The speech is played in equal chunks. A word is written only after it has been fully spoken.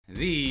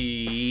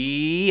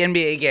The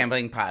NBA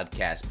Gambling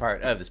Podcast,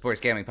 part of the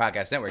Sports Gambling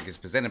Podcast Network, is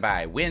presented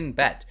by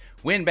WynnBET.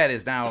 WynnBET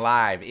is now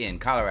live in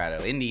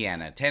Colorado,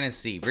 Indiana,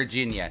 Tennessee,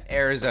 Virginia,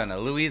 Arizona,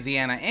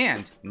 Louisiana,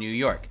 and New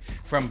York.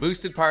 From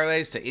boosted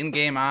parlays to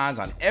in-game odds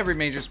on every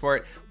major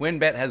sport,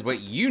 WynnBET has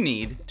what you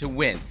need to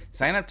win.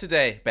 Sign up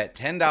today, bet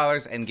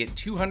 $10, and get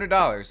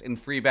 $200 in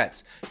free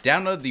bets.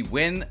 Download the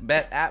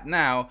WynnBET app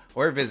now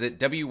or visit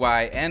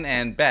wynnbet.com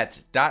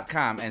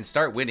and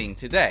start winning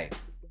today.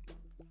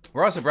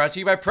 We're also brought to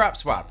you by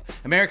PropSwap,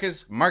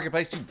 America's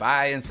marketplace to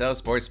buy and sell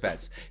sports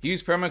bets.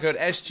 Use promo code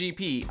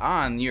SGP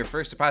on your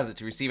first deposit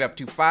to receive up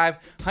to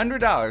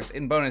 $500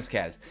 in bonus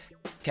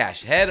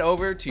cash. Head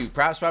over to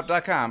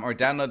PropSwap.com or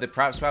download the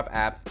PropSwap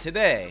app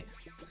today.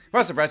 We're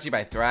also brought to you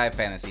by Thrive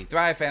Fantasy.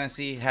 Thrive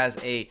Fantasy has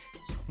a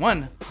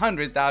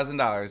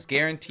 $100,000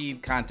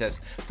 guaranteed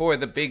contest for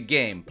the big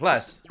game,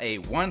 plus a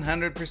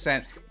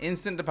 100%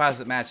 instant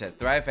deposit match at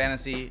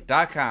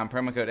ThriveFantasy.com,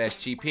 promo code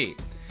SGP.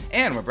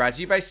 And we're brought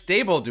to you by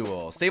Stable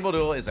Duel. Stable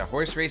Duel is a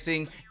horse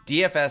racing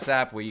DFS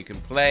app where you can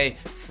play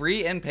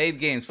free and paid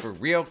games for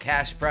real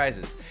cash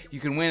prizes. You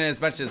can win as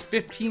much as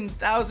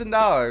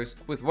 $15,000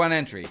 with one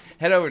entry.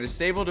 Head over to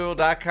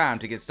StableDuel.com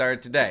to get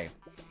started today.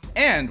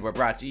 And we're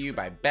brought to you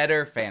by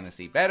Better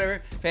Fantasy.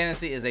 Better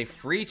Fantasy is a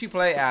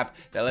free-to-play app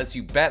that lets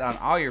you bet on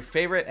all your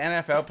favorite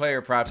NFL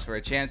player props for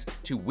a chance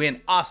to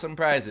win awesome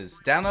prizes.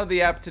 Download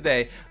the app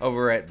today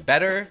over at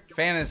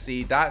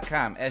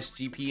BetterFantasy.com,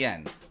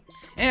 SGPN.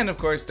 And of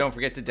course, don't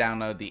forget to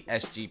download the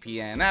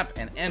SGPN app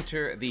and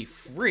enter the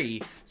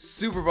free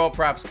Super Bowl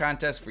props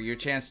contest for your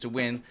chance to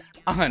win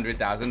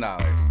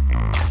 $100,000.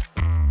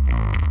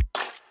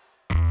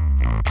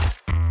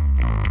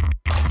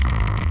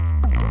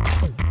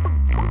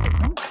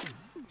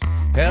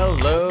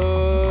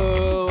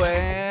 Hello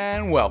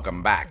and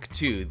welcome back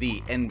to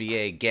the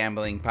NBA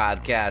Gambling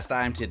Podcast.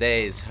 I'm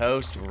today's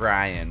host,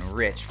 Ryan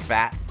Rich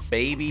Fat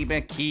Baby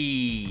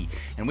McKee,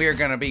 and we are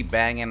going to be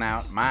banging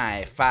out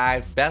my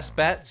 5 best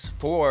bets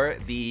for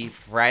the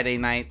Friday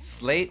night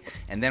slate,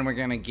 and then we're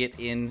going to get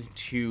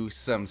into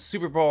some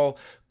Super Bowl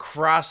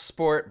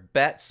cross-sport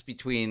bets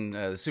between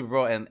the Super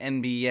Bowl and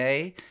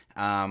NBA.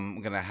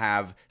 We're going to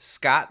have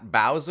Scott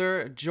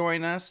Bowser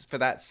join us for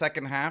that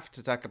second half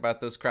to talk about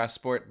those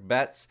cross-sport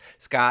bets.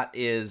 Scott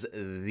is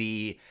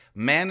the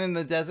man in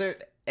the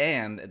desert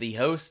and the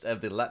host of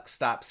the Luck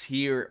Stops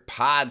Here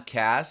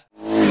podcast.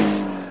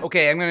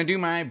 Okay, I'm going to do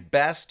my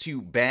best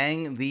to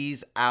bang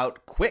these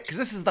out quick because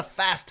this is the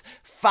Fast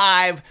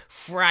 5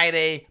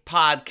 Friday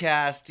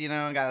podcast. You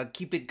know, I got to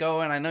keep it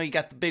going. I know you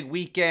got the big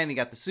weekend, you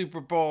got the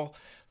Super Bowl.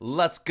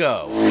 Let's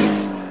go.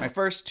 My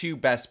first 2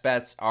 best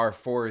bets are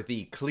for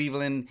the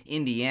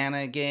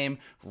Cleveland-Indiana game.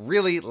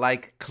 Really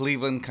like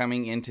Cleveland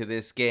coming into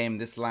this game.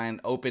 This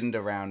line opened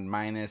around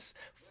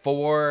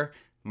 -4,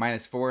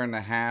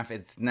 -4.5.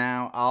 It's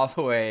now all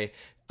the way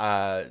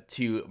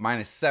to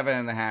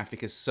 -7.5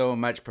 because so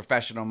much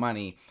professional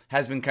money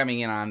has been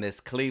coming in on this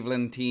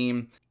Cleveland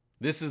team.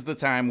 This is the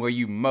time where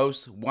you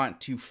most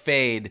want to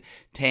fade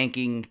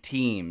tanking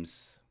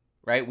teams,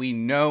 right? We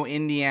know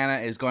Indiana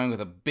is going with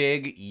a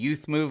big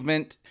youth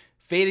movement.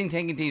 Fading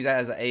tanking teams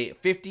has a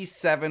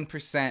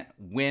 57%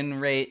 win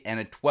rate and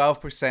a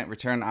 12%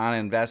 return on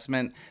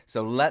investment.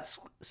 So let's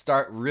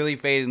start really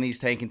fading these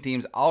tanking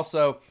teams.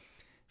 Also,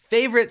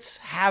 favorites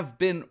have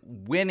been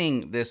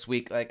winning this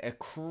week, like a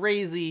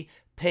crazy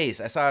pace.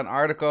 I saw an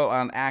article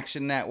on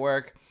Action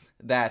Network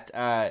that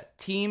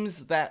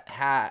teams that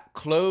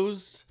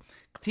closed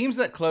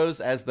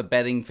as the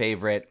betting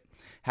favorite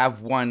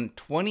have won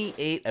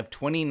 28 of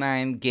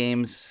 29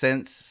 games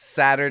since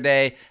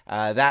Saturday.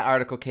 That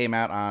article came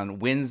out on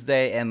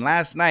Wednesday, and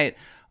last night,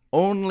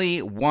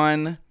 only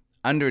one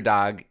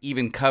underdog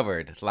even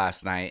covered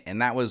last night,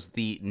 and that was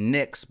the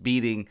Knicks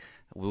beating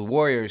the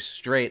Warriors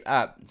straight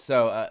up.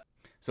 So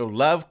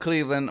love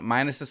Cleveland,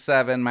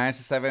 -7,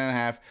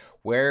 -7.5,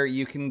 where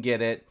you can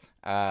get it.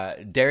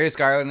 Darius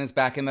Garland is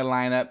back in the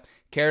lineup.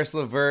 Karis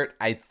LeVert,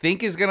 I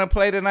think, is going to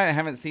play tonight. I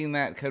haven't seen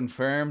that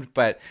confirmed,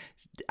 but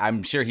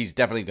I'm sure he's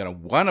definitely going to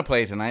want to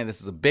play tonight.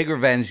 This is a big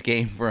revenge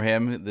game for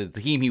him, the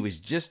team he was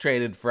just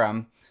traded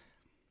from.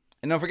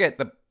 And don't forget,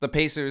 the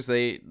Pacers,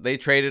 they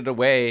traded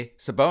away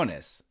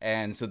Sabonis,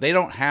 and so they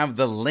don't have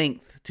the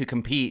length to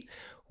compete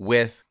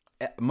with.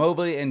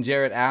 Mobley and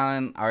Jarrett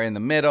Allen are in the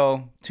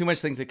middle. Too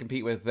much thing to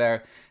compete with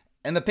there.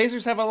 And the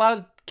Pacers have a lot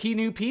of key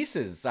new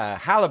pieces.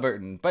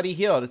 Halliburton, Buddy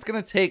Hield. It's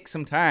going to take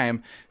some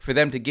time for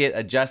them to get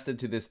adjusted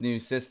to this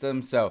new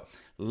system. So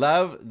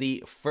love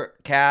the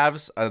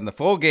Cavs on the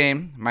full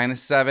game.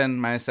 -7,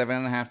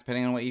 -7.5,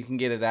 depending on what you can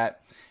get it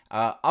at.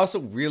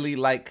 Also really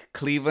like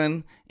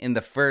Cleveland in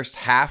the first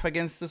half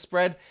against the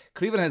spread.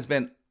 Cleveland has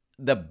been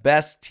the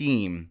best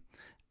team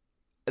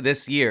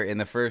this year in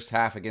the first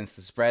half against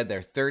the spread.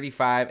 They're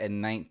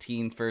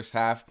 35-19 first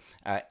half,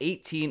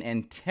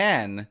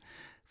 18-10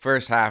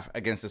 first half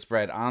against the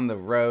spread on the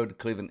road.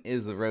 Cleveland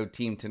is the road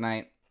team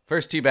tonight.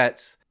 First 2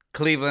 bets,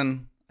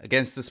 Cleveland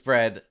against the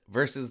spread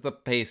versus the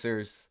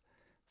Pacers,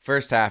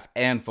 first half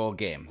and full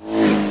game.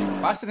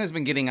 Boston has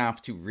been getting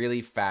off to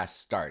really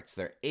fast starts.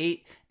 They're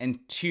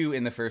 8-2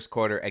 in the first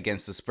quarter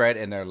against the spread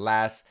in their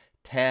last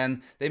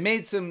 10. They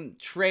made some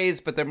trades,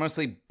 but they're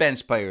mostly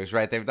bench players,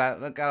 right? They've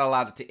got a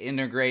lot to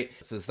integrate.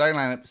 So the starting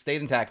lineup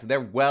stayed intact.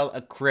 They're well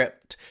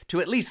equipped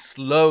to at least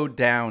slow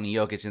down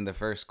Jokic in the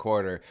first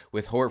quarter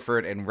with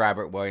Horford and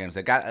Robert Williams.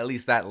 They've got at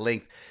least that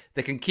length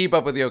that can keep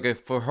up with Jokic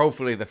for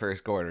hopefully the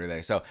first quarter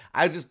there. So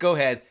I just go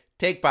ahead,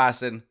 take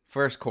Boston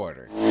first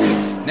quarter.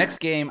 Next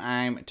game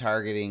I'm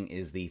targeting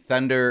is the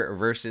Thunder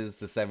versus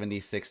the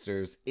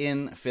 76ers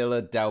in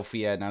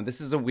Philadelphia. Now,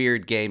 this is a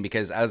weird game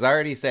because, as I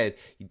already said,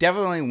 you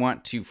definitely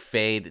want to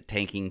fade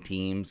tanking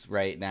teams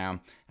right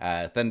now.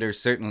 Thunder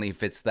certainly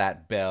fits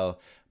that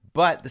bill.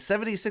 But the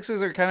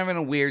 76ers are kind of in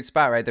a weird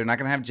spot, right? They're not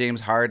going to have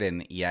James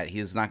Harden yet.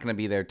 He's not going to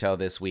be there till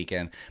this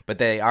weekend. But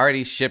they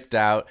already shipped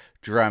out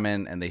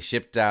Drummond, and they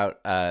shipped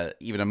out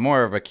even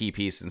more of a key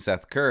piece in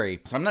Seth Curry.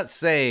 So I'm not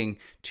saying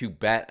to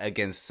bet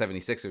against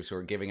 76ers who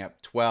are giving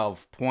up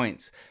 12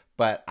 points,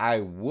 but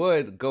I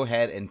would go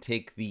ahead and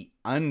take the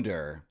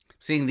under.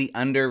 Seeing the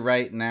under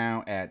right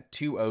now at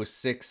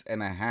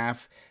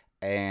 206.5.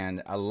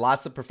 And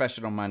lots of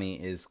professional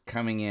money is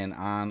coming in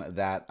on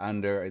that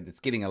under. It's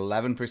getting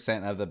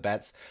 11% of the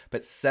bets,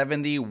 but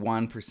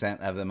 71%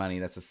 of the money.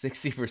 That's a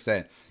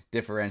 60%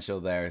 differential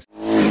there.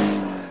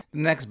 The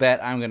next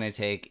bet I'm going to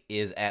take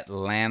is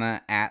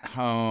Atlanta at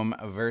home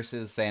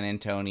versus San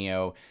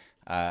Antonio.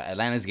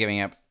 Atlanta's giving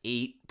up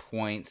 8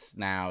 points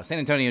now. San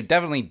Antonio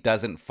definitely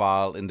doesn't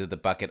fall into the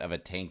bucket of a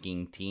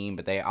tanking team,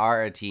 but they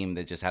are a team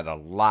that just had a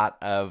lot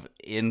of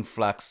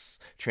influx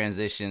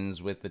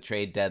transitions with the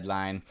trade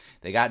deadline.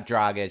 They got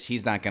Dragic.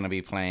 He's not going to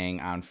be playing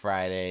on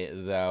Friday,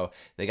 though.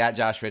 They got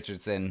Josh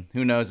Richardson.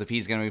 Who knows if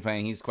he's going to be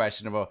playing? He's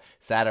questionable.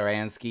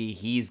 Satoransky,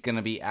 he's going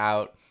to be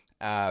out.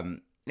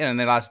 And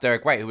they lost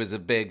Derek White, who was a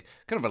big,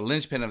 kind of a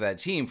linchpin of that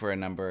team for a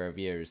number of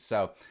years.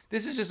 So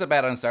this is just a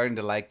bet on starting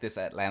to like this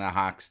Atlanta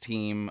Hawks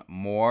team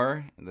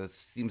more. It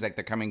seems like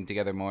they're coming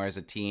together more as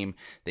a team.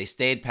 They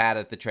stayed pat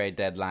at the trade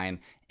deadline.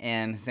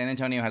 And San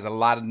Antonio has a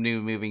lot of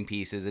new moving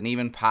pieces. And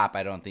even Pop,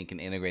 I don't think, can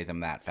integrate them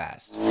that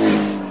fast.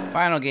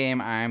 Final game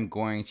I'm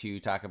going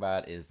to talk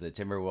about is the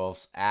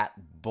Timberwolves at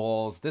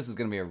Bulls. This is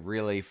going to be a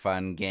really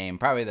fun game.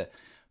 Probably the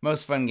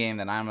most fun game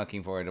that I'm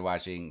looking forward to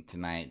watching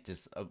tonight.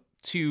 Just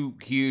two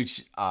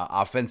huge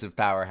offensive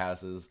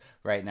powerhouses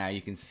right now.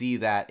 You can see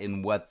that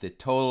in what the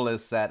total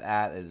is set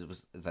at.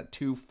 It's at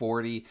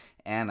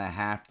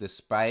 240.5,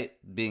 despite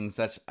being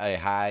such a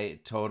high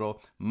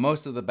total.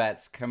 Most of the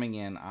bets coming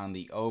in on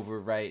the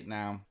over right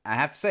now. I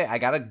have to say, I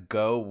gotta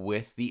go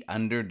with the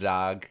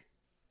underdog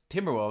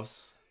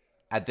Timberwolves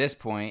at this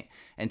point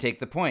and take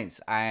the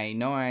points. I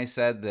know I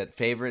said that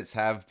favorites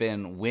have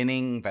been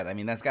winning, but I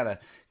mean, that's gotta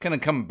kind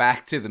of come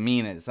back to the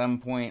mean at some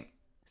point.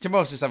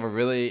 Timberwolves just have a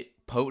really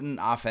potent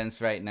offense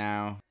right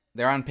now.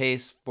 They're on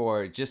pace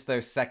for just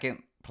their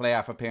second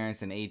playoff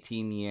appearance in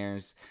 18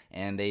 years,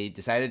 and they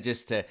decided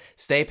just to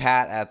stay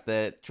pat at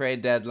the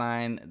trade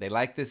deadline. They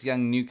like this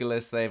young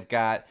nucleus they've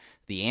got.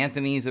 The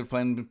Anthonys have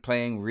been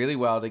playing really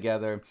well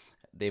together.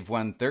 They've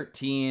won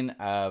 13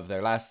 of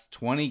their last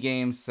 20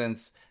 games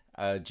since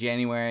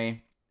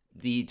January.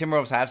 The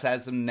Timberwolves have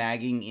had some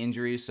nagging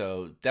injuries,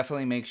 so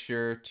definitely make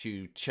sure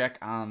to check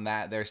on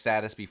their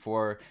status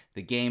before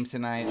the game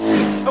tonight.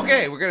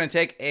 Okay, we're going to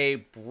take a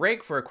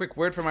break for a quick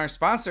word from our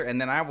sponsor, and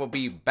then I will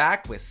be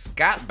back with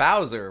Scott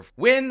Bowser.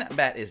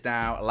 WynnBET is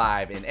now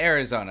live in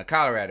Arizona,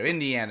 Colorado,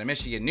 Indiana,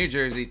 Michigan, New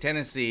Jersey,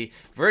 Tennessee,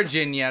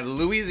 Virginia,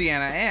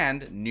 Louisiana,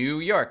 and New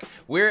York.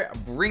 We're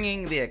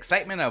bringing the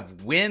excitement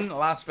of Wynn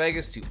Las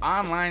Vegas to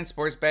online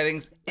sports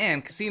bettings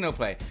and casino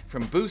play.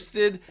 From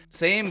boosted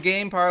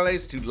same-game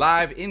parlays to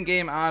live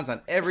in-game odds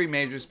on every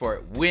major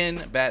sport,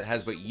 WynnBET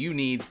has what you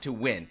need to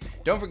win.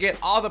 Don't forget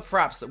all the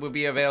props that will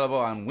be available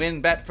on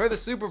WynnBET for the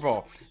Super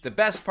Bowl. The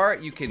best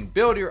part, you can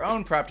build your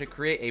own prop to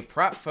create a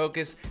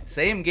prop-focused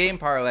same-game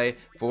parlay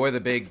for the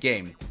big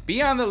game. Be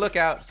on the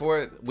lookout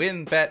for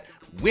WynnBET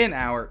Win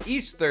Hour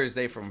each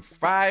Thursday from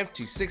 5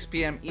 to 6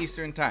 p.m.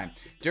 Eastern Time.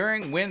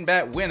 During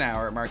WynnBET Win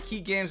Hour,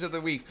 marquee games of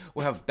the week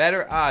will have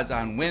better odds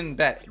on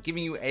WynnBET,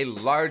 giving you a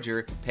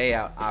larger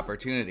payout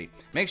opportunity.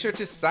 Make sure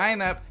to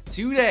sign up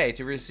today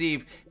to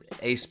receive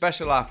a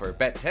special offer.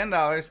 Bet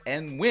 $10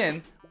 and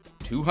win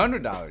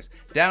 $200.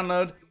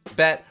 Download,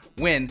 bet,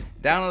 win.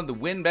 Download the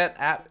WynnBET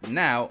app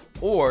now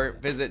or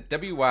visit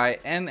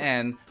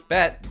wynnbet.com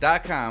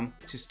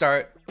to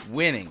start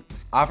winning.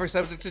 Offer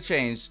subject to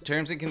change.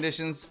 Terms and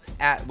conditions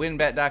at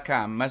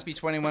wynnbet.com. Must be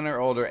 21 or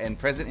older and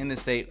present in the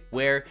state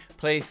where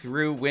play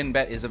through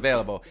WynnBET is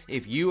available.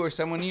 If you or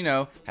someone you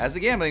know has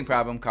a gambling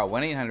problem, call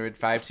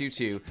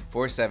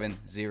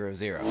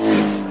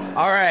 1-800-522-4700.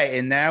 All right,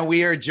 and now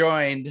we are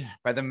joined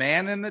by the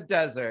man in the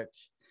desert,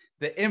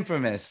 the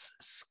infamous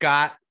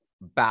Scott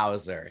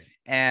Bowser.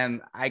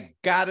 And I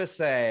gotta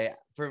say,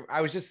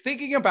 I was just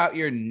thinking about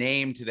your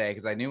name today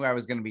because I knew I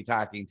was going to be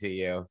talking to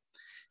you.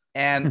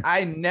 And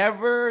I've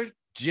never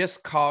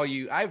just called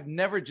you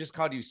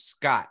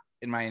Scott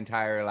in my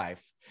entire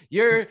life.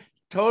 Your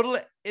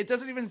totally. It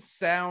doesn't even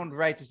sound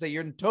right to say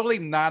you're totally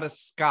not a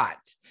Scott.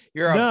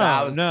 You're a No,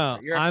 Bowser. no,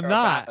 You're I'm a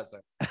not.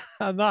 Bowser.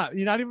 I'm not.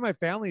 Not even my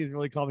family has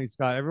really called me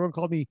Scott. Everyone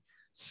called me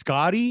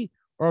Scotty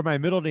or my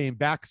middle name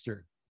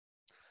Baxter.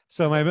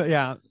 So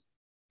yeah.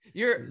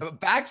 You're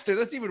Baxter.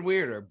 That's even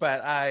weirder.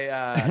 But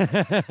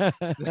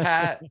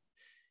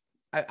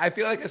I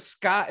feel like a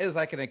Scott is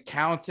like an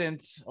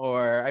accountant,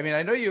 or I mean,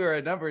 I know you're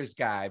a numbers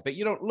guy, but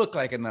you don't look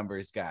like a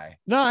numbers guy.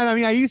 No, and I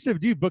mean, I used to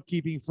do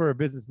bookkeeping for a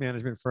business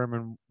management firm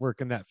and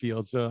work in that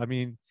field. So I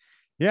mean,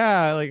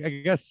 yeah, like I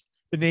guess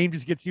the name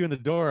just gets you in the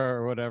door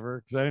or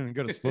whatever. Because I didn't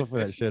go to school for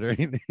that shit or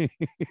anything.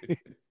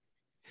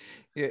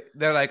 Yeah,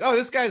 they're like, oh,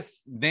 this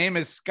guy's name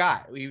is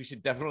Scott. We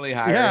should definitely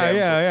hire him.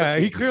 Yeah.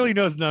 He clearly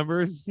knows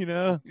numbers, you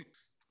know.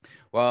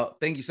 Well,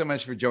 thank you so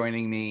much for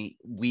joining me.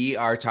 We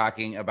are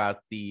talking about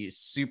the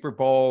Super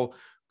Bowl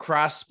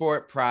cross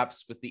sport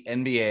props with the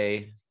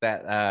NBA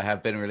that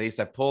have been released.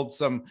 I pulled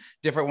some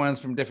different ones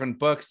from different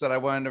books that I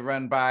wanted to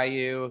run by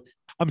you.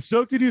 I'm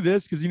stoked to do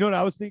this because you know what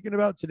I was thinking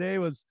about today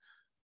was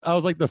I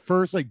was like the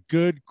first like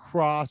good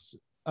cross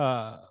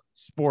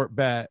sport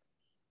bet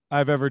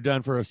I've ever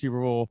done for a Super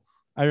Bowl.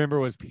 I remember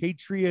it was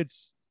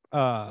Patriots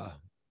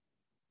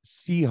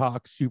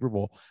Seahawks Super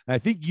Bowl. And I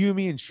think you,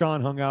 me, and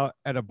Sean hung out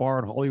at a bar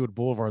on Hollywood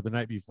Boulevard the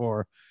night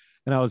before.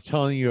 And I was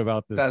telling you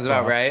about this. Sounds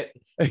about right.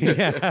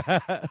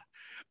 Yeah.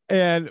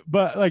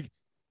 But like,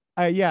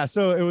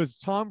 so it was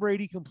Tom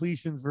Brady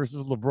completions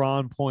versus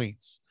LeBron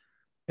points.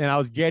 And I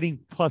was getting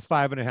plus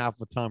 5.5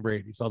 with Tom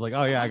Brady. So I was like,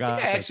 oh yeah,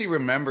 I actually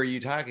remember you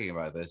talking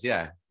about this.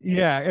 Yeah.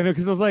 Yeah. And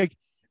because I was like, it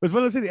was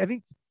one of those things, I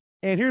think,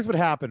 and here's what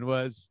happened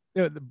was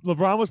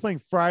LeBron was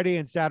playing Friday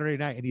and Saturday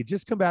night, and he had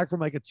just come back from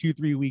like a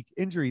 2-3 week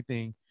injury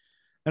thing.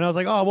 And I was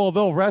like, oh, well,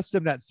 they'll rest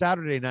him that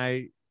Saturday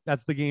night.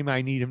 That's the game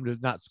I need him to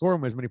not score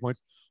him as many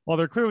points. Well,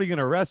 they're clearly going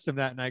to rest him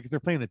that night because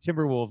they're playing the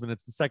Timberwolves, and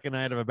it's the second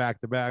night of a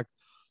back-to-back.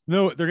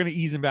 No, they're going to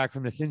ease him back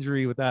from this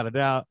injury without a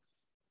doubt.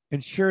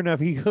 And sure enough,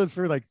 he goes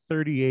for like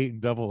 38 in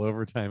double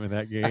overtime in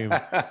that game.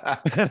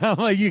 And I'm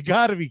like, you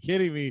got to be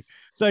kidding me.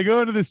 So I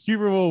go into the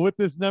Super Bowl with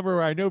this number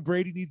where I know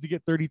Brady needs to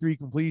get 33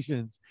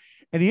 completions.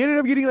 And he ended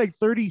up getting like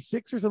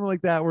 36 or something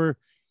like that, where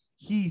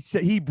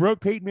he broke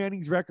Peyton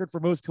Manning's record for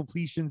most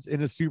completions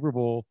in a Super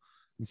Bowl.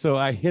 And so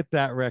I hit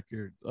that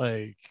record.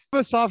 Like, I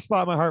have a soft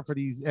spot in my heart for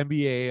these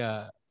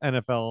NBA,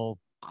 NFL.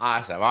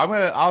 Awesome.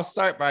 I'll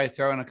start by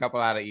throwing a couple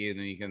out at you, and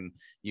then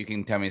you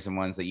can tell me some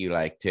ones that you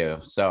like too.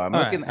 So I'm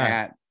looking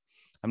at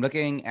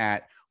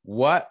who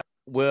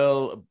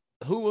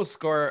will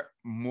score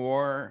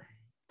more.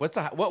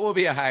 What will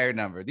be a higher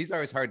number? These are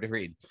always hard to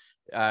read.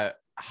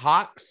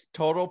 Hawks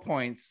total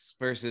points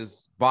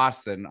versus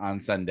Boston on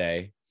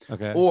Sunday.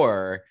 Okay.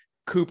 Or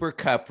Cooper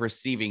Kupp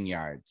receiving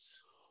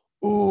yards.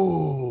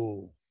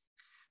 Ooh.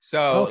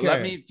 So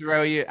let me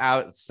throw you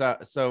out.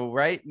 So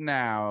right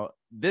now,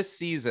 this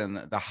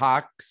season, the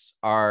Hawks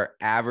are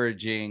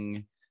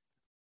averaging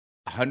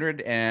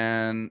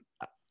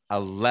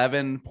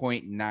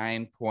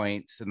 111.9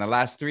 points. In the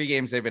last 3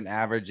 games, they've been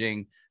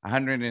averaging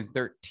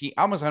 113,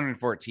 almost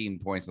 114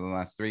 points in the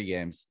last 3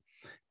 games.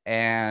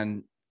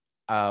 And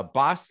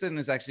Boston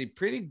is actually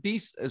pretty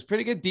decent. It's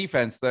pretty good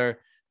defense. They're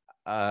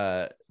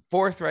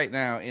 4th right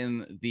now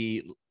in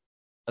the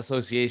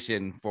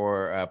association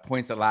for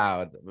points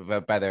allowed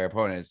by their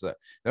opponents. They're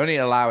only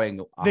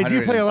allowing. They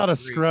do play a lot of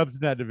scrubs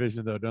in that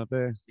division, though, don't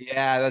they?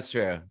 Yeah, that's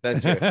true.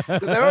 That's true. So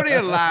they're only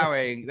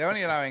allowing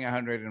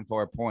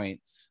 104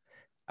 points.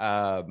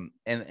 And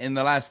in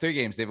the last 3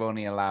 games, they've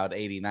only allowed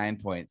 89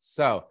 points.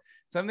 So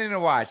something to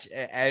watch.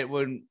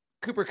 When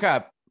Cooper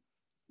Kupp,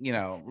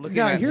 looking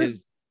at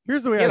here's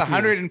the way he had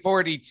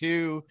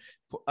 142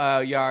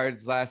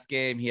 yards last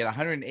game. He had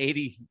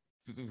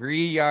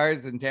 183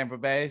 yards in Tampa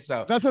Bay.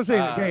 So that's what I'm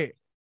saying. Okay,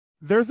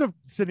 there's a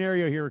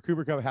scenario here where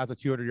Cooper Kupp has a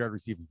 200-yard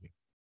receiving game.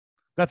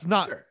 That's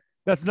not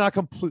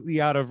completely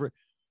out of.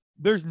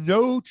 There's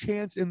no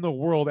chance in the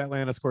world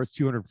Atlanta scores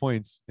 200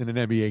 points in an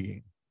NBA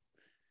game.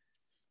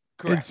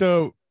 Correct. And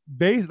so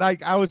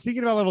I was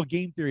thinking about a little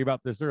game theory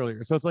about this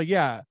earlier. So it's like,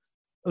 yeah,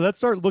 let's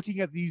start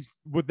looking at these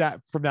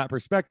from that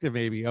perspective,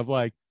 maybe of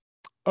like,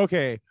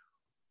 okay,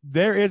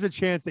 there is a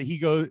chance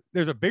that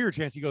there's a bigger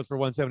chance he goes for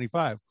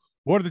 175.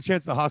 What are the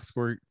chances the Hawks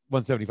score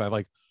 175?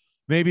 Like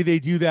maybe they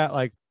do that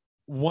like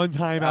one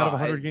time out of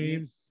 100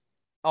 games.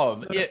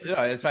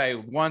 It's probably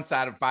once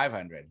out of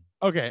 500.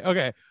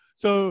 Okay.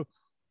 So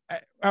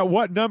at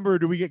what number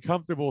do we get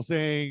comfortable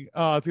saying it's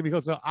going to be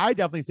close? So I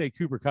definitely say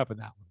Cooper Kupp in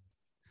that one.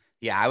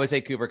 Yeah, I would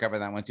say Cooper Kupp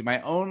in that one too.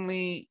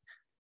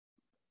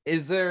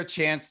 Is there a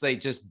chance they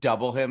just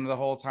double him the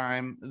whole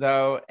time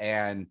though?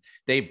 And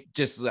they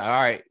just, all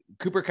right,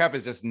 Cooper Kupp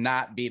is just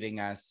not beating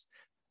us.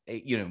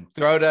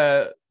 Throw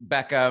to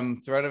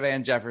Beckham, throw to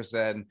Van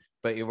Jefferson,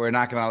 but we're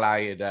not going to allow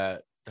you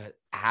to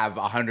have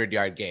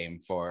 100-yard game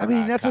for. I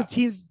mean, that's what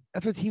teams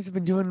have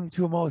been doing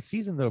to him all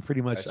season, though,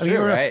 pretty much. That's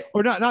true, right?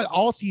 Or not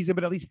all season,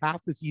 but at least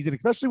half the season,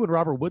 especially when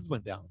Robert Woods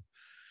went down.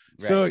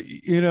 Right. So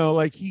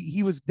like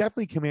he was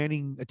definitely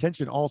commanding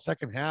attention all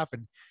second half,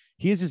 and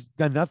he has just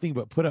done nothing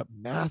but put up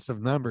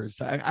massive numbers.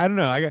 I don't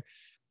know.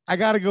 I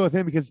got to go with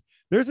him because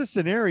there's a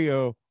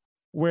scenario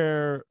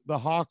where the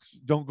Hawks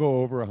don't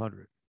go over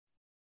 100.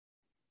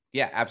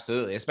 Yeah,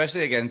 absolutely.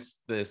 Especially against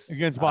this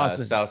against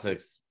Boston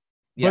Celtics.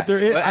 But Yeah. there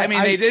is, I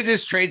mean, they did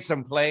just trade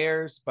some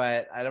players,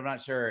 but I'm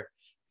not sure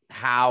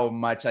how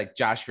much like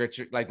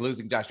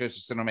losing Josh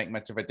Richardson will make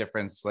much of a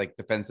difference, like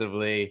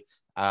defensively.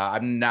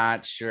 I'm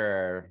not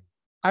sure.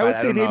 I would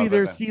say maybe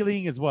their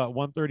ceiling is what,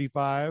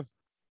 135.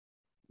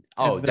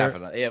 Oh,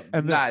 definitely.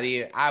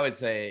 I would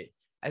say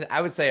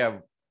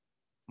a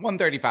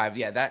 135.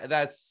 Yeah,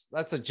 that's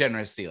a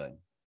generous ceiling.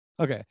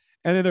 Okay.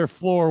 And then their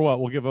floor, what,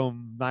 we'll give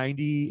them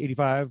 90,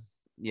 85.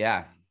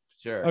 Yeah,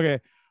 sure. Okay.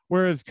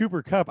 Whereas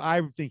Cooper Kupp,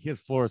 I think his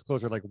floor is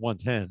closer to like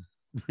 110.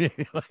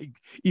 Like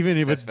even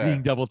if it's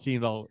being double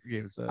teamed all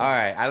games. So. All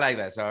right, I like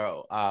that.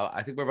 So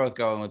I think we're both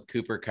going with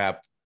Cooper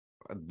Kupp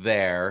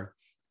there.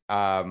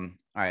 All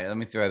right, let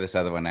me throw this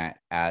other one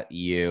at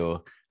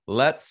you.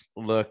 Let's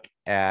look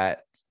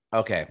at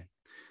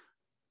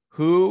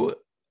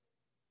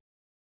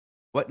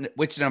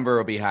which number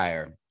will be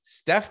higher?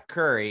 Steph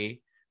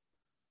Curry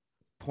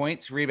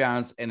points,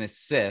 rebounds, and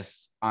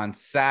assists on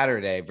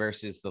Saturday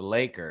versus the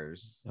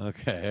Lakers.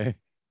 Okay.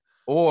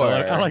 Or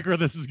I like where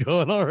this is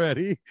going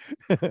already.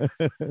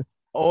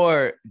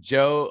 Or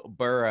Joe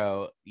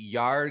Burrow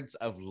yards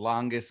of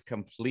longest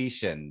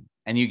completion,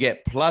 and you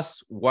get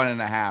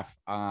 +1.5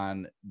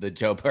 on the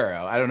Joe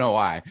Burrow. I don't know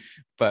why,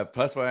 but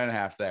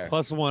 +1.5 there.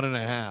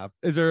 +1.5.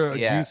 Is there a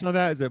juice on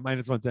that? Is it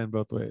 -110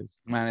 both ways?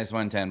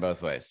 -110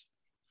 both ways.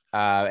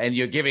 And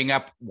you're giving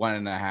up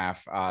 1.5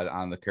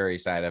 on the Curry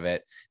side of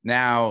it.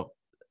 Now,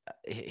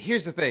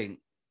 here's the thing: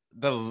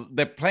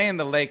 they're playing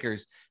the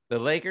Lakers. The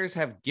Lakers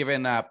have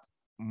given up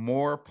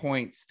more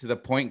points to the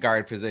point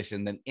guard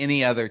position than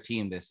any other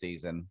team this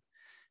season.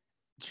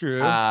 True.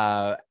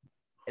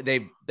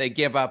 They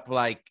give up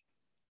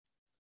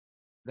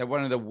they're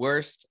one of the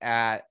worst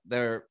at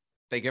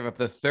they give up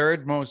the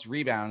 3rd most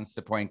rebounds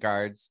to point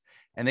guards,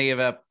 and they give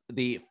up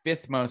the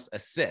 5th most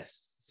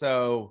assists.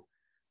 So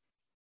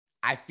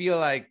I feel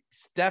like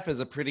Steph is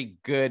a pretty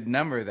good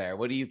number there.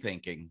 What are you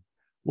thinking?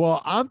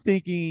 Well, I'm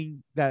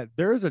thinking that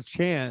there's a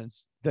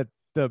chance that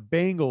the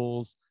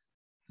Bengals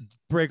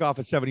break off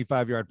a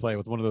 75-yard play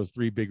with one of those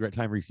 3 big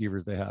time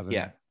receivers they have.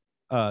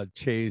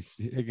 Chase,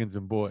 Higgins,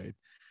 and Boyd.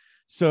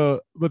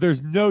 So, but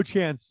there's no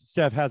chance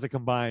Steph has a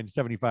combined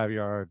 75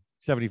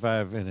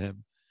 in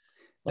him.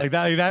 Like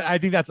that, I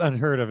think that's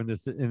unheard of in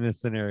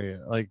this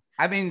scenario. Like,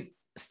 I mean,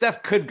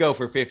 Steph could go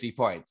for 50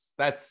 points.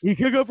 He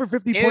could go for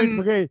 50 points.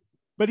 Okay,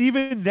 but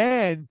even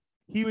then,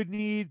 he would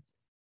need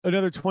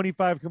another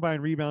 25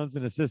 combined rebounds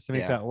and assists to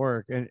make that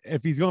work. And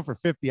if he's going for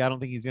 50, I don't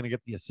think he's going to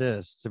get the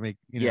assists to make.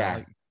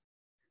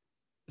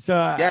 So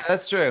yeah,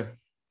 that's true.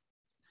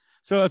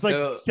 So it's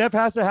like Steph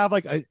has to have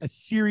like a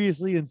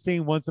seriously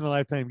insane once in a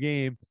lifetime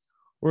game,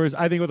 whereas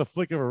I think with a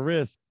flick of a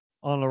wrist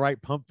on the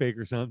right pump fake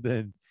or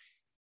something,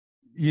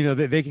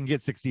 they can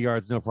get 60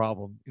 yards no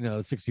problem.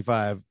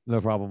 65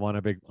 no problem on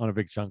a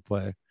big chunk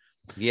play.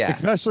 Yeah,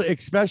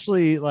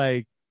 especially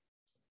like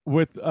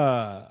with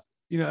I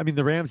mean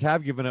the Rams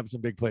have given up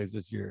some big plays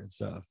this year and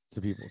stuff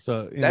to people.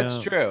 So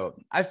that's true.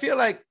 I feel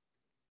like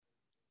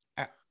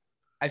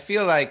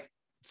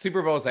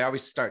Super Bowls, they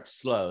always start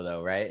slow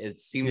though, right? It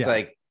seems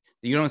like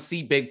you don't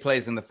see big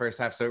plays in the first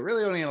half, so it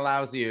really only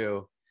allows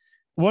you.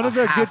 One of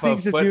the good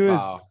things to do is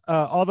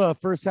all the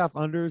first half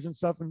unders and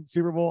stuff in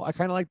Super Bowl. I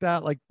kind of like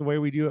that, like the way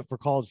we do it for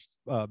college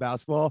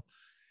basketball,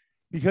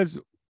 because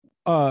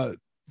for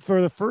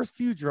the first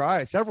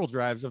several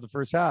drives of the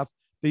first half,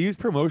 they use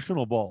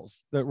promotional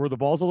balls where the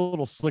ball's a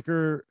little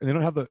slicker and they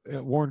don't have the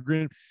Warren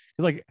Green.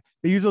 Like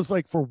they use those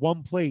like for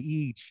one play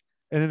each.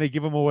 And then they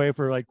give them away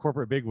for like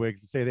corporate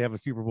bigwigs to say they have a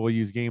Super Bowl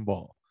used game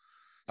ball.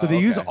 So they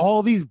use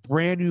all these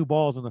brand new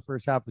balls in the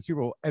first half of the Super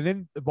Bowl, and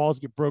then the balls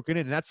get broken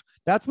in. And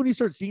that's when you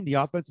start seeing the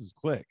offenses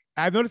click.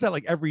 I've noticed that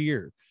like every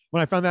year.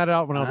 When I found that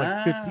out when I was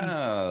like 15.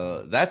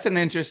 Oh, that's an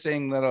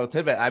interesting little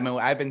tidbit. I mean,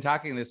 I've been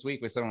talking this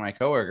week with some of my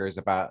coworkers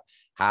about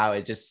how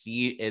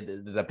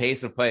the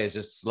pace of play is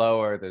just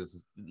slower.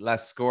 There's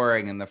less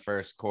scoring in the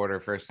first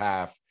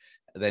half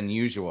than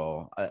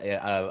usual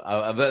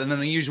than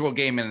the usual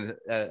game in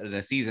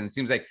a season. It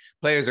seems like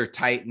players are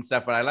tight and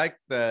stuff, but I like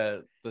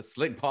the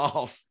slick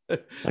balls.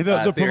 Like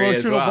the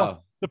promotional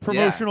ball, the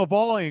promotional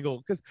ball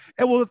angle.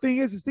 The thing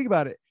is think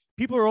about it.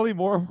 People are only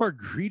more and more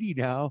greedy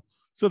now,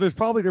 so they're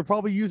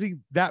probably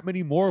using that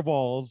many more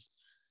balls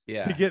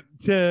to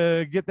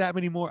get that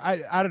many more.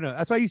 I don't know.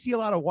 That's why you see a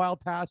lot of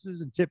wild passes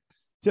and tip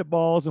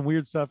balls and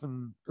weird stuff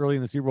early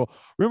in the Super Bowl.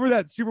 Remember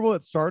that Super Bowl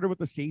that started with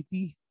the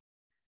safety?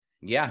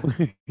 Yeah.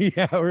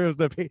 Where it was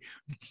the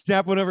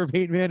snap went over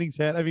Peyton Manning's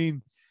head. I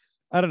mean,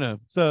 I don't know.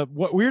 So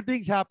what weird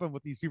things happen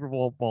with these Super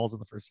Bowl balls in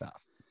the first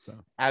half. So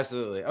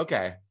absolutely.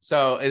 Okay.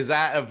 So is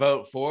that a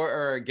vote for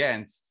or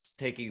against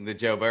taking the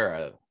Joe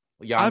Burrow?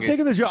 I'm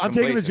taking the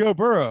Joe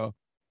Burrow.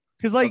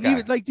 Because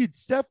even dude,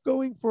 Steph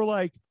going for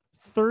like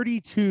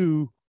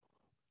 32,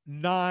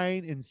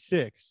 9, and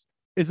 6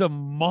 is a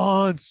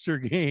monster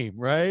game,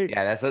 right?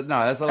 Yeah, that's a and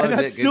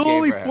that's still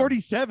only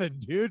 47,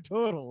 dude,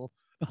 total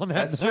on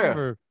that number.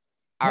 True.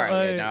 All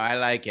right, yeah, no, I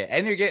like it.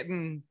 And you're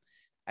getting,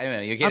 I don't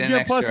know, you're getting I'm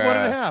an getting extra plus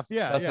 1.5.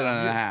 Yeah, plus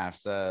yeah. 1.5.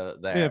 So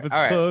there. Yeah, if it's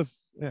all right.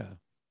 close. Yeah.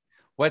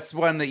 What's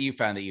one that you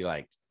found that you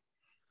liked?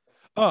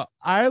 Oh,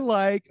 I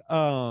like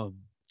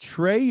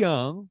Trae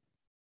Young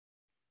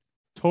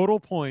total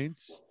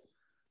points.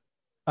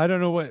 I don't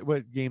know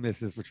what game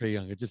this is for Trae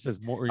Young. It just says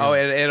more. Oh,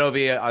 it'll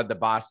be the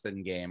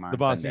Boston game on the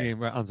Boston Sunday. game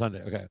right on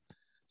Sunday. Okay,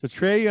 so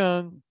Trae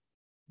Young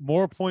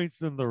more points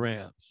than the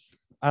Rams.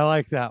 I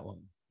like that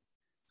one.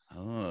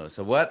 Oh,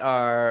 so what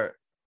are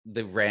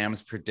the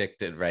Rams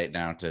predicted right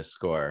now to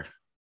score?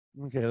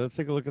 Okay, let's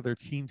take a look at their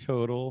team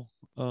total.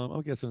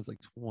 I'm guessing it's like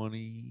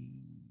 20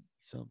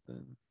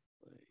 something.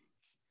 Like,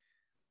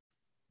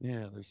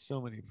 yeah, there's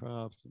so many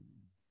props.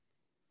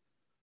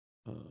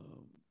 I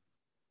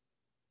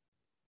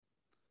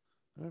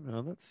don't know.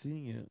 I'm not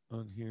seeing it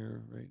on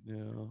here right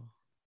now.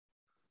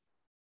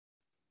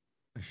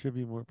 I should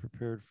be more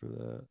prepared for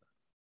that.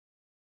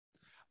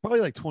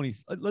 Probably like 20.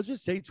 Let's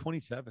just say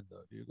 27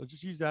 though, dude. Let's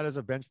just use that as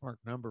a benchmark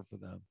number for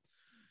them.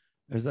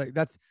 It's like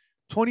that's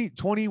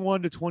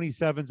 21 to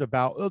 27 is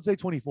about, let's say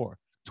 24.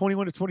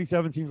 21 to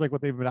 27 seems like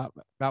what they've been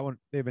about when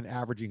they've been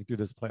averaging through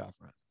this playoff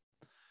run.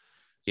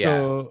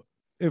 So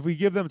if we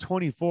give them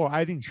 24,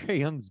 I think Trae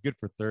Young's good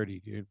for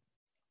 30, dude.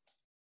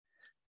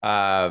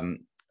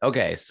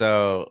 Okay,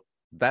 so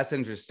that's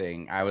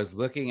interesting. I was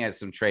looking at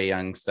some Trae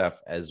Young stuff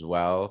as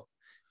well,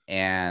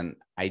 and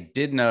I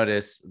did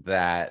notice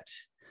that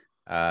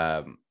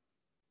what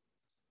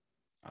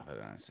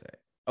did I say?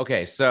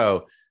 Okay,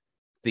 so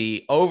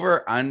the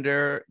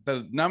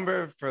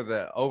number for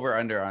the over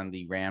under on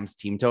the Rams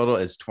team total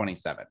is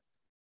 27.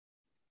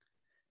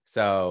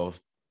 So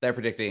they're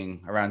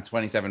predicting around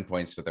 27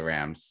 points for the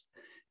Rams.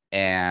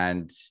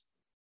 And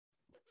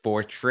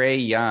for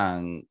Trae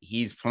Young,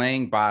 he's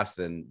playing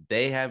Boston.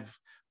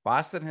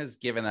 Boston has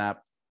given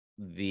up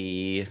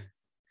they're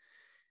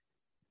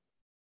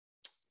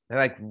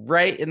like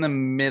right in the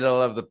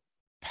middle of the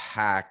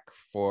pack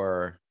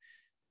for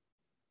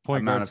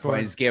amount of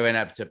points given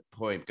up to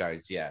point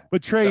guards. Yeah.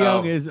 But Trae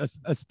Young is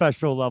a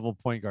special level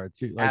point guard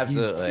too. Like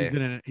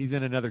absolutely. He's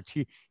in another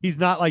tier. He's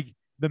not like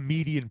the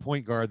median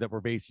point guard that we're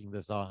basing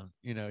this on.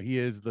 You know, he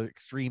is the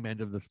extreme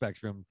end of the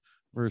spectrum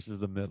versus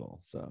the middle.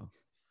 So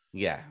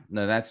yeah,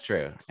 no, that's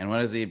true. And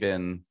what has he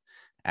been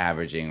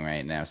averaging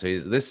right now? So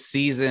this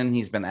season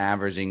he's been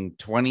averaging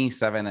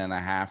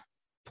 27.5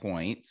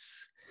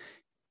 points.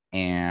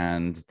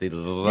 And the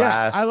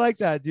last I like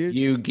that, dude.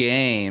 few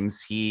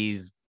games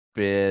he's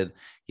been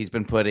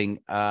putting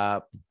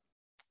up,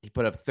 he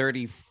put up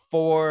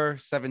 34,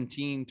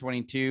 17,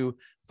 22,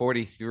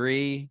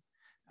 43.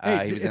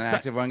 He was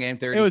inactive one game,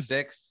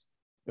 36.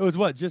 It was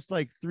what, just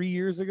like 3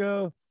 years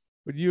ago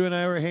when you and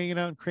I were hanging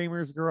out in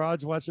Kramer's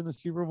garage watching the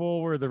Super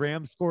Bowl where the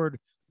Rams scored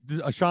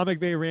a Sean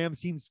McVay Rams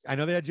teams. I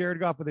know they had Jared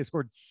Goff, but they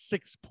scored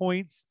 6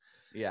 points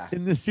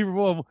in the Super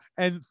Bowl.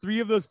 And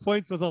 3 of those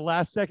points was a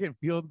last second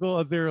field goal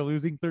as they were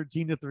losing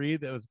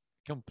 13-3. That was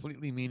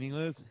completely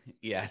meaningless.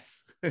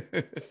 Yes.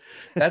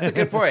 That's a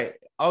good point.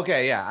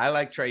 Okay. Yeah. I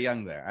like Trae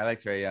Young there.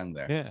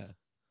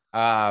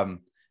 Yeah.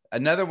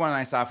 Another one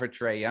I saw for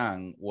Trae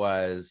Young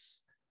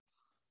was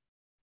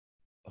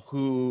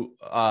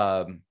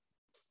Trae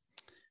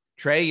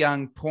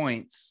Young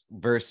points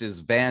versus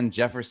Van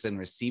Jefferson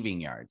receiving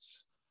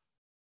yards.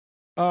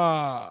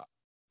 I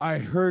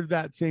heard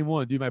that same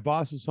one, dude. My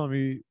boss was telling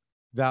me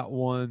that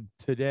one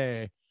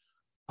today.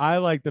 I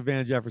like the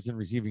Van Jefferson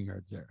receiving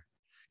yards there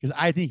because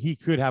I think he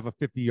could have a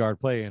 50-yard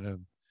play in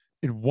him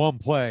in one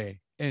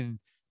play, and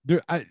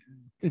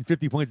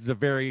 50 points is a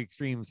very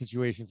extreme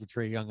situation for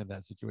Trae Young in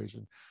that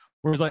situation.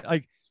 Whereas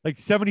like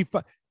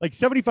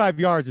 75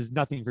 yards is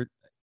nothing for.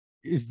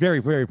 Is very,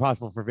 very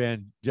possible for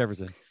Van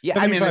Jefferson. Yeah,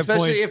 I mean,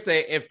 especially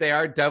if they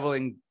are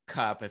doubling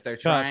Kupp, if they're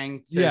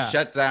trying to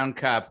shut down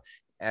Kupp,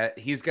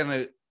 he's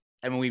gonna.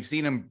 I mean, we've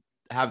seen him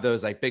have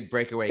those like big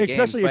breakaway games.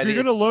 Especially if you're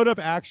gonna load up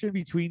action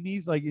between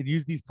these, like, and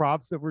use these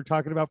props that we're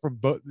talking about from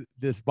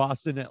this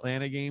Boston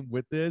Atlanta game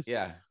with this.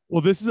 Yeah.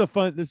 Well, this is a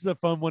fun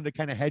one to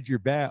kind of hedge your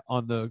bet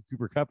on the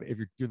Cooper Kupp if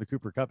you're doing the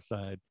Cooper Kupp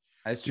side.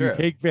 That's true. You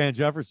take Van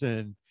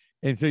Jefferson,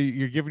 and so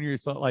you're giving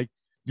yourself like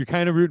you're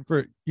kind of rooting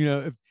for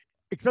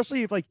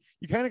especially if like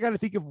you kind of got to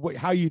think of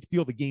how you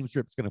feel the game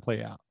strip's going to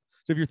play out.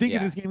 So if you're thinking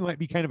this game might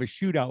be kind of a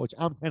shootout, which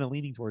I'm kind of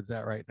leaning towards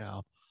that right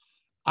now,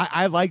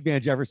 I like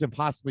Van Jefferson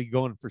possibly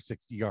going for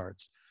 60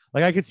 yards.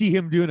 Like I could see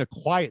him doing a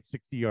quiet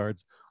 60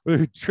 yards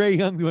with Trae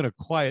Young doing a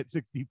quiet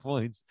 60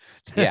 points.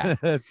 Yeah.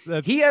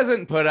 He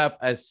hasn't put up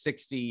a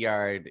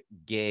 60-yard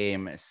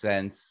game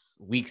since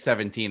week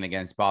 17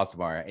 against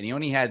Baltimore, and he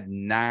only had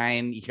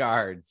 9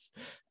 yards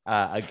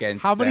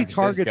against how many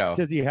targets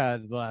has he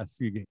had the last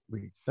few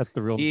weeks? That's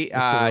the real. He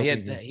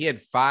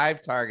had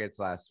 5 targets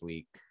last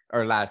week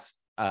or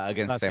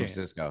against San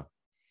Francisco.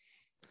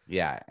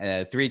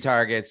 Yeah, 3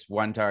 targets,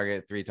 1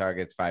 target, 3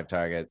 targets, 5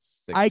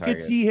 targets, 6 targets.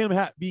 Could see him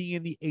being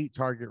in the 8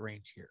 target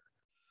range here.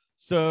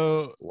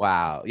 So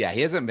wow, yeah,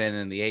 he hasn't been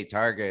in the 8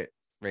 target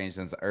range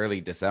since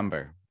early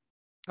December.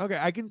 Okay,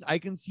 I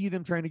can see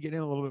them trying to get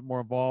him a little bit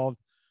more involved.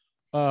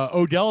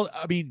 Odell,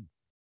 I mean,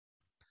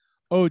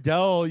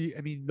 Odell, I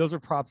mean, those are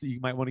props that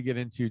you might want to get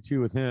into too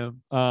with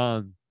him.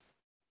 But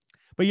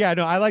yeah,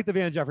 no, I like the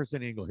Van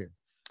Jefferson angle here.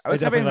 I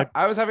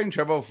was having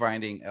trouble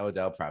finding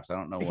Odell props. I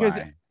don't know because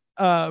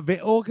why.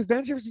 because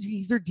Van Jefferson,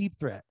 he's their deep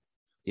threat.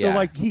 So Yeah.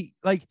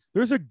 like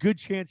there's a good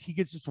chance he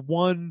gets just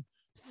one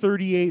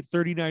 38,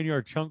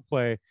 39-yard chunk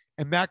play,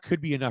 and that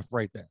could be enough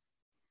right there.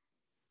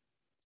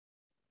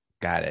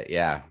 Got it.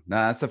 Yeah. No,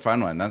 that's a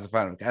fun one. That's a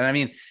fun one. And I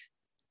mean,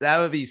 that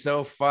would be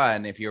so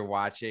fun if you're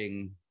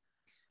watching,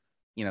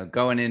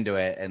 going into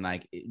it and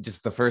like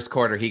just the first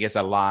quarter, he gets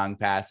a long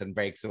pass and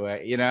breaks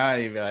away,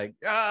 and you'd be like,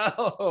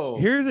 oh.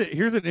 Here's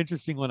an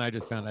interesting one I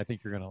just found. I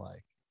think you're gonna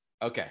like.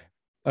 Okay.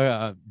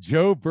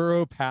 Joe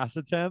Burrow pass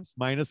attempts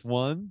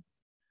 -1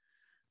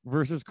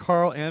 versus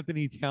Carl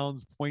Anthony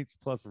Towns points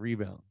plus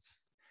rebounds.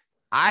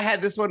 I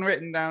had this one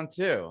written down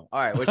too. All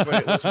right, which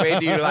way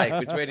do you like?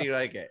 Which way do you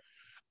like it?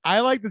 I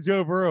like the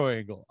Joe Burrow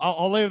angle.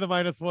 I'll lay the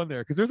 -1 there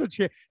because there's a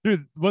chance.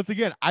 Once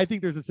again, I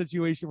think there's a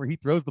situation where he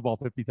throws the ball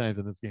 50 times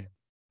in this game.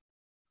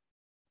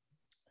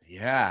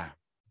 Yeah.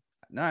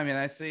 No, I mean,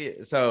 I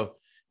see. So,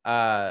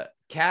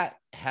 Cat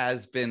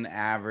has been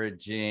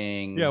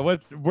averaging. Yeah,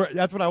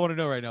 that's what I want to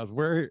know right now is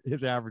where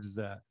his average is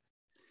at.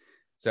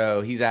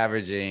 So he's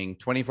averaging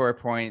 24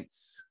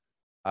 points,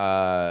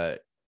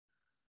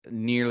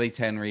 nearly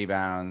 10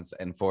 rebounds,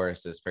 and 4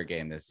 assists per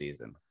game this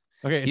season.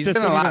 Okay, he's been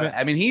a lot.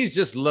 I mean, he's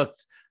just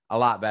looked a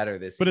lot better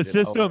this season. But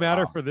assists don't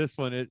matter for this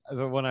one.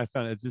 The one I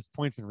found, it's just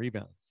points and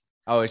rebounds.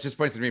 Oh, it's just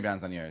points and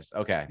rebounds on yours.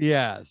 Okay.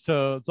 Yeah.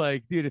 So it's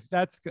like, dude, if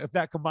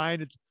that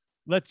combined,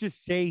 let's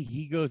just say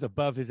he goes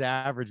above his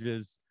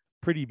averages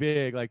pretty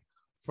big, like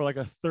for like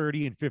a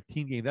 30 and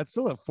 15 game. That's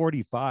still at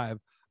 45.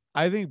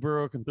 I think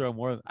Burrow can throw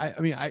more. I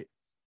mean,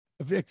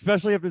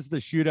 especially if it's the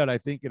shootout, I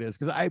think it is,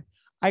 because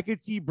I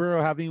could see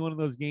Burrow having one of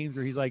those games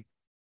where he's like,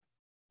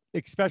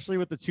 especially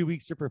with the 2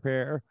 weeks to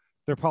prepare,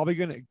 they're probably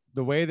going to,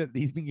 the way that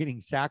he's been getting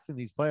sacked in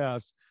these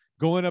playoffs,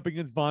 going up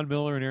against Von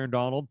Miller and Aaron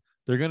Donald,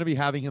 they're going to be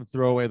having him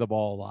throw away the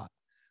ball a lot.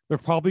 They're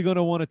probably going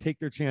to want to take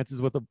their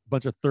chances with a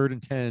bunch of 3rd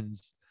and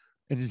 10s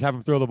and just have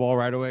him throw the ball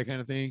right away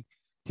kind of thing.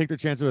 Take their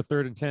chances with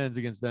 3rd and 10s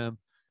against them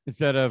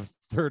instead of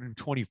 3rd and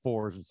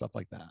 24s and stuff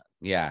like that.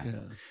 Yeah.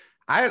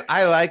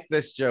 I like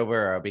this Joe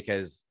Burrow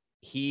because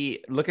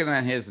looking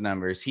at his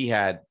numbers, he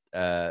had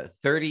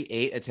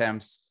 38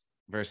 attempts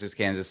versus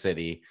Kansas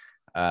City,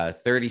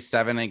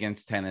 37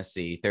 against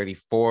Tennessee,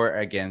 34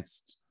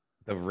 against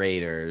the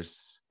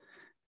Raiders.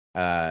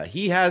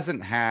 He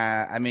hasn't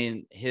had, I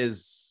mean,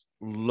 his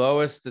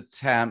lowest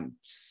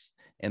attempts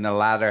in the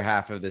latter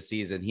half of the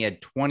season, he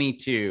had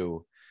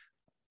 22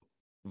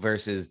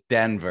 versus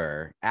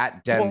Denver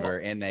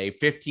in a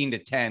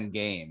 15-10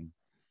 game.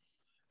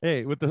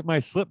 Hey, with my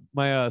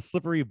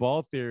slippery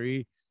ball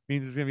theory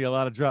means there's gonna be a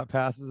lot of drop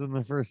passes in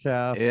the first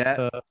half.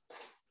 Yeah.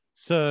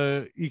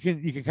 So you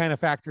can kind of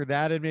factor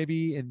that in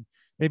maybe, and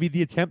maybe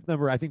the attempt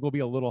number I think will be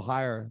a little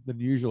higher than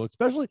usual,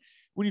 especially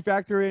when you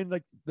factor in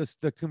like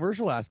the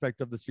commercial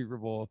aspect of the Super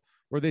Bowl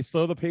where they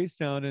slow the pace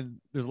down and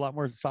there's a lot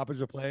more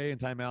stoppage of play and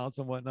timeouts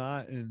and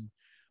whatnot, and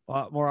a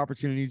lot more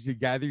opportunities to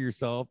gather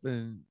yourself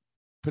and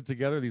put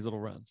together these little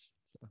runs.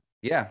 So.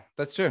 Yeah,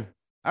 that's true.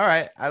 All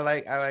right. I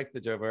like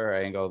the Joe Burrow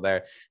angle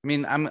there. I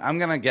mean, I'm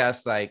going to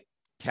guess like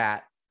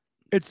Cat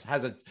let's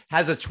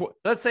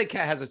say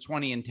Cat has a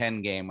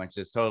 20-10 game, which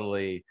is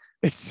totally.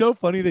 It's so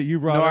funny that you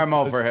brought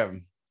normal for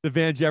him. The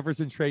Van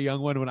Jefferson Trae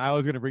Young one when I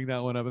was going to bring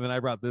that one up, and then I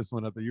brought this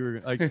one up that you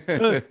were like,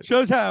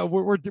 shows how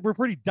we're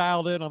pretty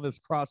dialed in on this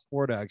cross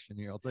sport action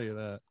here. I'll tell you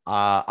that.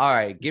 All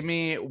right, give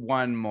me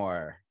one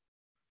more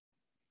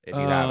if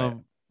you have it.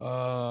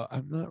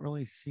 I'm not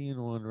really seeing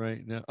one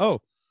right now. Oh,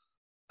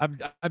 I'm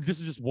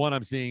just one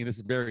I'm seeing. This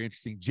is very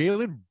interesting.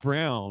 Jaylen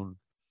Brown.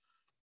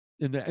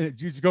 And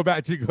just go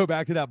back to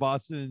that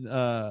Boston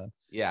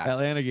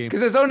Atlanta game, because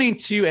there's only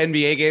 2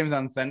 NBA games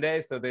on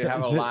Sunday, so they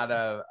have a lot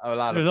of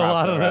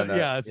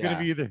it's gonna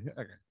be either.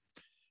 Okay.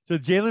 So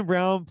Jaylen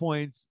Brown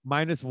points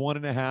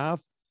 -1.5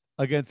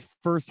 against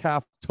first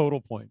half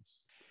total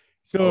points.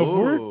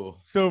 So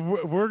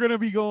we're gonna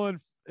be going,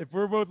 if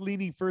we're both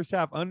leaning first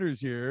half unders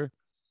here.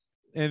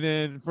 And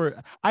then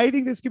I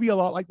think this could be a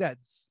lot like that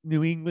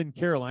New England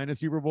Carolina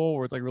Super Bowl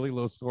where it's like really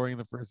low scoring in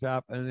the first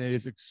half and then it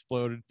just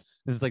exploded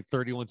and it's like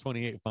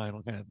 31-28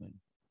 final kind of thing.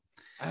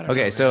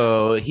 Okay,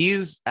 so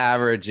he's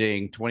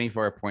averaging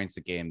 24 points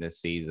a game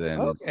this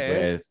season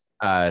with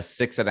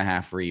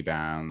 6.5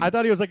 rebounds. I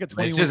thought he was like a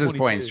 21. It's just his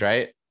points,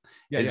 right?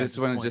 Yeah. Is this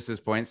one just his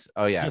points?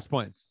 Oh yeah, just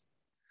points.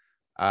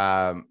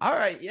 All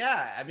right,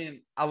 yeah. I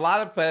mean, a lot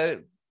of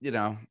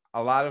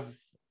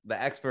the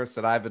experts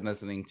that I've been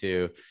listening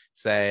to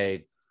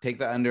say take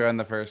the under on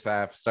the first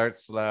half, start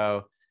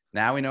slow.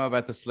 Now we know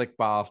about the slick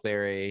ball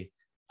theory.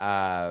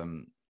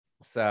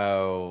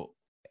 So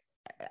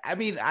I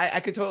mean, I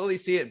could totally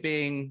see it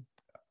being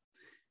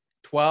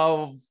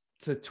 12-12,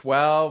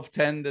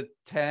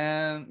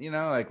 10-10,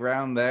 like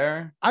around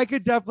there. I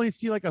could definitely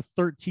see like a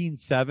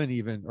 13-7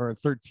 even, or a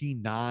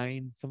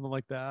 13-9, something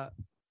like that.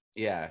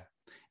 Yeah.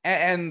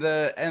 And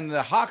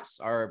the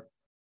Hawks are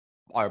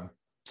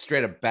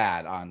straight up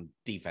bad on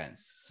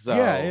defense. So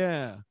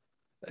yeah.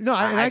 No,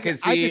 I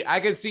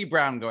could see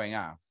Brown going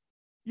off.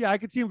 Yeah, I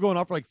could see him going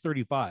off for like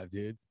 35,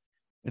 dude.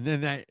 And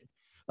then that,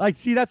 like,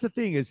 see, that's the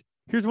thing is,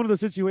 here's one of those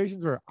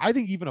situations where I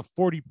think even a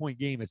 40-point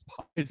game is,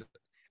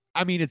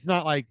 I mean, it's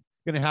not like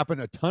going to happen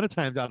a ton of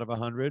times out of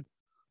 100,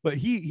 but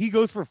he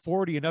goes for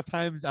 40 enough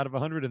times out of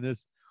 100 in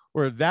this,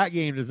 where that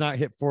game does not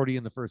hit 40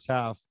 in the first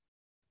half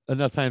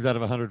enough times out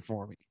of 100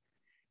 for me.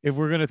 If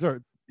we're going to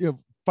start,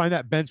 find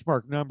that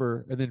benchmark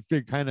number and then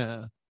kind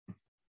of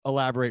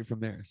elaborate from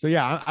there. So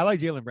yeah, I like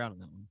Jaylen Brown on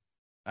that one.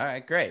 All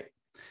right, great.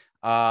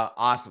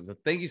 Awesome. So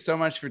thank you so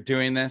much for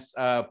doing this.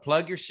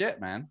 Plug your shit,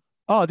 man.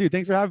 Oh, dude,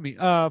 thanks for having me.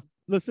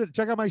 Listen,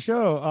 check out my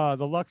show,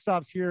 the Luck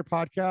Stops Here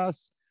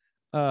podcast,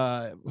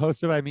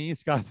 hosted by me,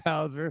 Scott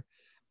Bowser.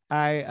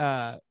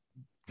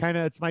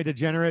 It's my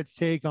degenerates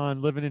take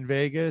on living in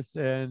Vegas,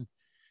 and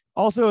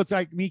also it's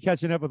like me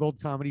catching up with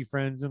old comedy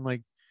friends, and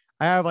like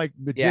I have like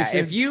magicians. Yeah,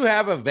 if you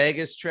have a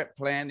Vegas trip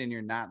planned and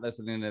you're not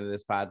listening to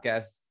this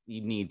podcast,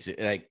 you need to,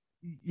 like,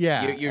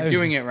 yeah, you're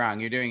doing it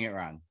wrong. You're doing it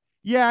wrong.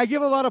 Yeah, I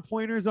give a lot of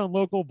pointers on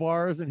local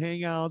bars and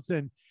hangouts,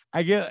 and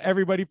I get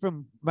everybody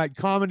from my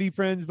comedy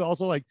friends, but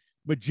also like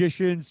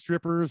magicians,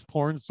 strippers,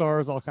 porn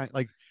stars, all kinds.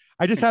 Like,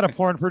 I just had a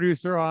porn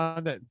producer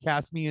on that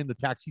cast me in the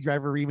Taxi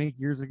Driver remake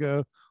years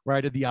ago, where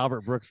I did the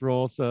Albert Brooks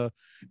role. So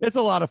it's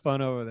a lot of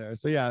fun over there.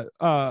 So yeah,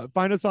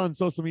 find us on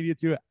social media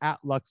too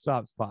at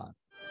LuckStopsPod.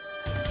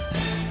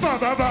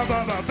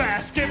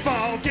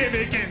 Basketball,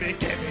 gimme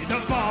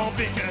the ball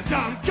because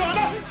I'm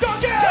gonna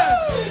dunk it.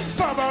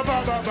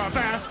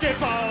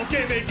 Basketball.